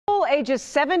ages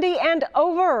 70 and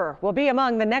over will be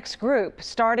among the next group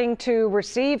starting to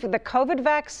receive the COVID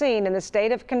vaccine in the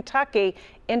state of Kentucky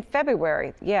in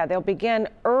February. Yeah, they'll begin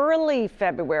early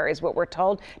February is what we're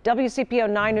told. WCPO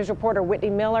 9 News reporter Whitney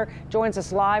Miller joins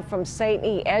us live from St.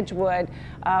 E. Edgewood,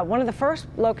 one of the first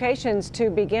locations to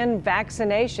begin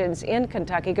vaccinations in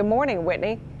Kentucky. Good morning,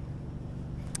 Whitney.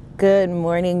 Good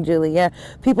morning, Julia.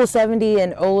 People 70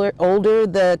 and older,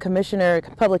 the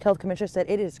public health commissioner said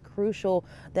it is crucial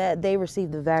that they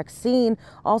receive the vaccine.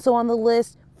 Also on the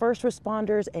list, first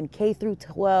responders and K through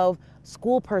 12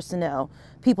 school personnel.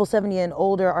 People 70 and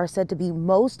older are said to be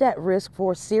most at risk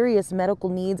for serious medical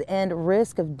needs and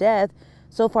risk of death.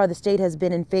 So far, the state has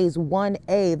been in phase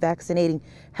 1A, vaccinating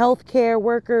healthcare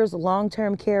workers,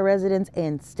 long-term care residents,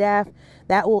 and staff.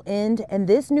 That will end, and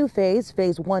this new phase,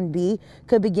 phase 1B,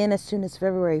 could begin as soon as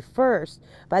February 1st.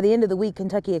 By the end of the week,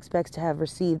 Kentucky expects to have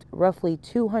received roughly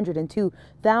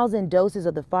 202,000 doses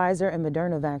of the Pfizer and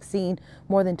Moderna vaccine.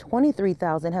 More than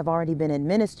 23,000 have already been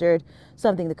administered,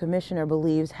 something the commissioner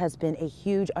believes has been a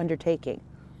huge undertaking.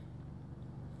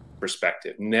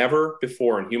 Perspective. Never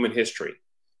before in human history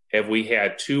have we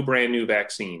had two brand new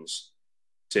vaccines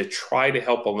to try to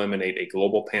help eliminate a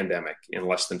global pandemic in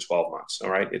less than 12 months. All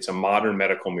right. It's a modern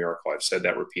medical miracle. I've said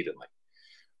that repeatedly.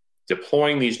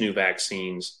 Deploying these new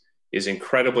vaccines is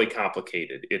incredibly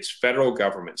complicated. It's federal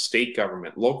government, state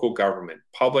government, local government,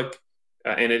 public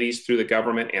entities through the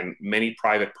government, and many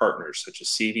private partners such as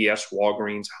CVS,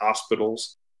 Walgreens,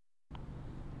 hospitals.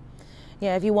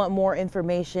 Yeah, if you want more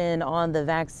information on the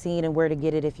vaccine and where to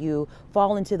get it, if you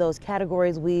fall into those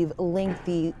categories, we've linked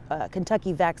the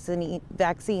Kentucky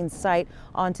vaccine site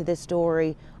onto this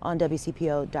story on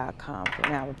WCPO.com. For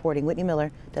now, reporting Whitney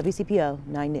Miller, WCPO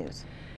 9 News.